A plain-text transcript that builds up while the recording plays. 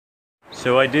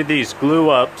So I did these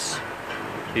glue ups,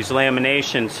 these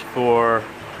laminations for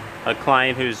a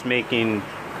client who's making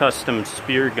custom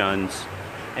spear guns,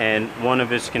 and one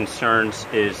of his concerns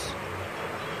is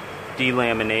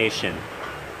delamination,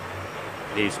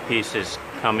 these pieces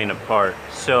coming apart.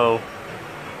 So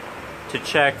to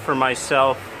check for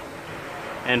myself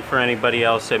and for anybody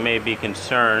else that may be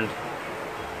concerned,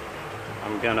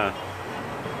 I'm gonna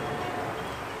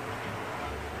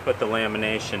put the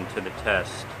lamination to the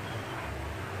test,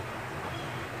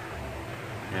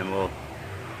 and we'll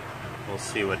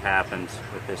see what happens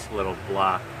with this little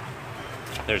block.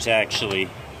 There's actually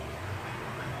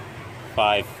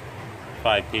five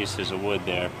pieces of wood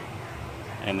there,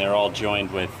 and they're all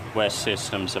joined with West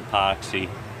Systems epoxy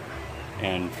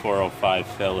and 405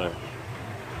 filler.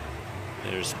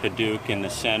 There's Padauk in the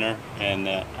center, and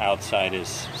the outside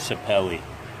is Sapele.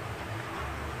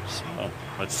 So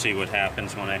let's see what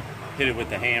happens when I hit it with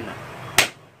the hammer.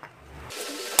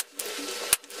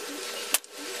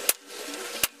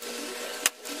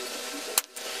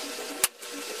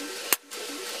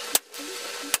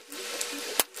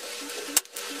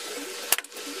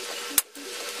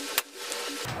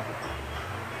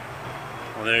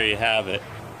 Well, there you have it.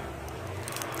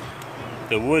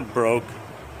 The wood broke,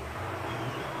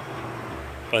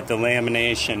 but the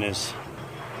lamination is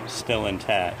still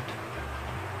intact.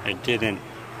 It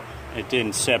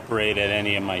didn't separate at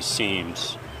any of my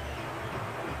seams.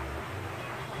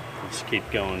 Let's keep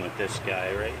going with this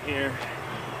guy right here.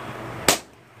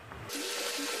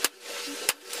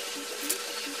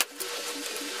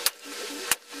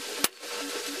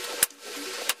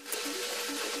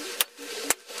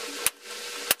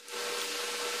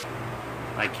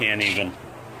 I can't even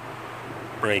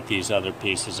break these other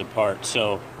pieces apart,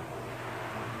 so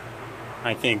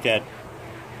I think that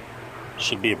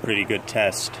should be a pretty good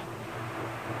test.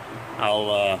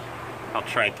 I'll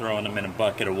try throwing them in a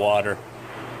bucket of water,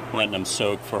 letting them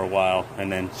soak for a while,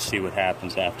 and then see what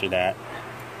happens after that.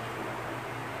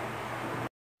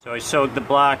 So I soaked the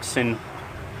blocks in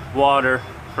water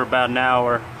for about an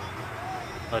hour.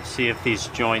 Let's see if these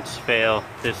joints fail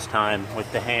this time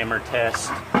with the hammer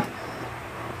test.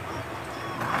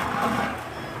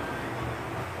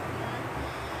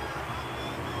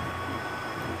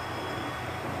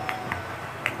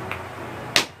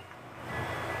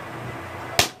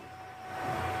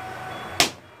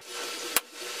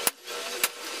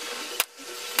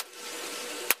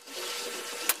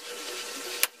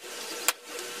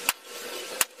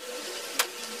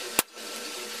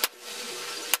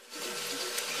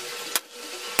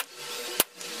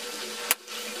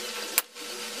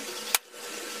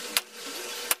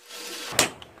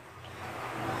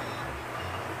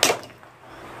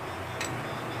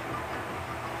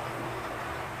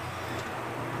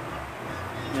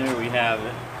 There we have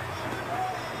it.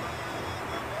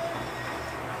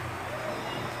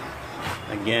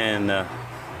 Again, the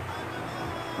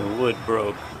wood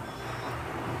broke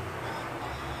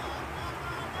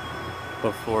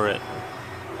before it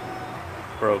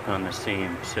broke on the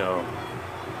seam, so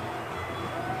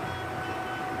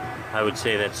I would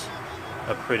say that's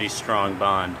a pretty strong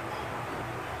bond.